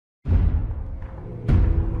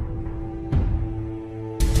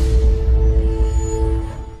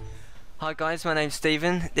Hi guys, my name's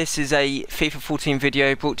Stephen. This is a FIFA 14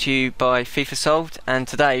 video brought to you by FIFA Solved, and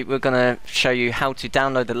today we're going to show you how to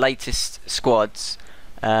download the latest squads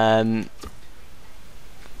from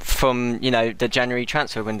the January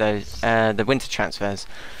transfer window, the winter transfers.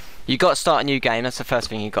 You've got to start a new game. That's the first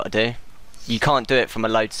thing you've got to do. You can't do it from a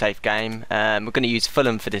load safe game. We're going to use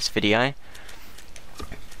Fulham for this video,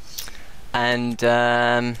 and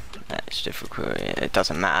it's difficult. It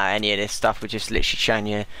doesn't matter any of this stuff. We're just literally showing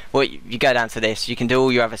you. Well, you go down to this. You can do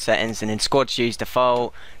all your other settings, and in squads use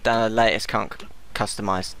default. Download latest, can't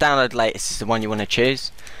customize. Download latest is the one you want to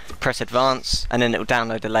choose. Press advance, and then it will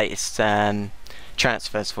download the latest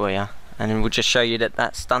transfers for you. And then we'll just show you that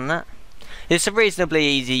that's done that. It's a reasonably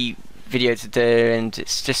easy video to do, and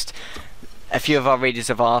it's just a few of our readers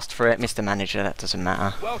have asked for it. Mr. Manager, that doesn't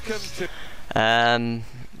matter. Welcome to.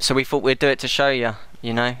 So we thought we'd do it to show you.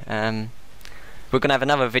 We're going to have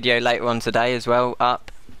another video later on today as well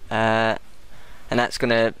up, and that's going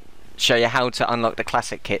to show you how to unlock the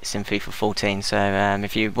classic kits in FIFA 14. So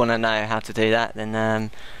if you want to know how to do that, then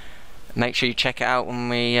make sure you check it out when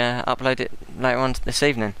we upload it later on this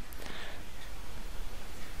evening.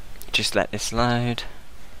 Just let this load.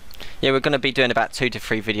 Yeah, we're going to be doing about 2 to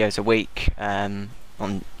 3 videos a week on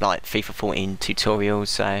like FIFA 14 tutorials.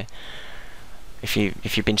 So if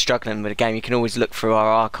you've been struggling with the game, you can always look through our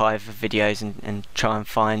archive of videos and try and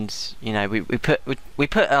find. We put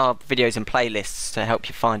our videos in playlists to help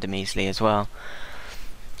you find them easily as well.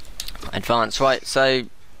 Advanced, right? So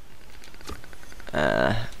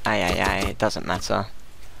it doesn't matter.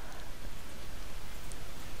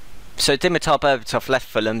 So Dimitar Berbatov left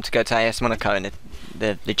Fulham to go to AS Monaco in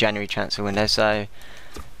the January transfer window. So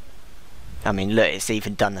I mean, look, it's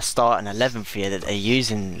even done the starting 11 for you that they're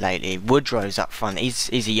using lately. Woodrow's up front. He's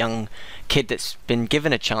a young kid that's been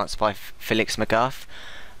given a chance by Felix Magath.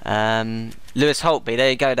 Lewis Holtby, there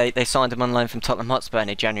you go. They signed him on loan from Tottenham Hotspur in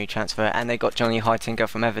a January transfer, and they got Johnny Heitinga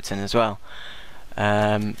from Everton as well.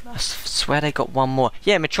 I swear they got one more.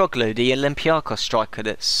 Yeah, Mitroglou, the Olympiacos striker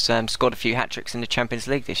that's scored a few hat-tricks in the Champions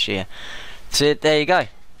League this year. So there you go.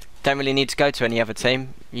 Don't really need to go to any other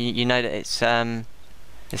team. You know that it's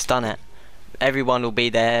done it. Everyone will be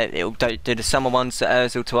there. It'll do the summer ones at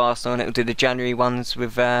Ozil to Arsenal, and it'll do the January ones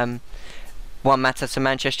with Juan Mata to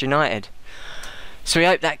Manchester United. So we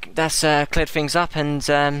hope that's cleared things up,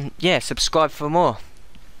 and yeah, subscribe for more.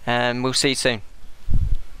 We'll see you soon.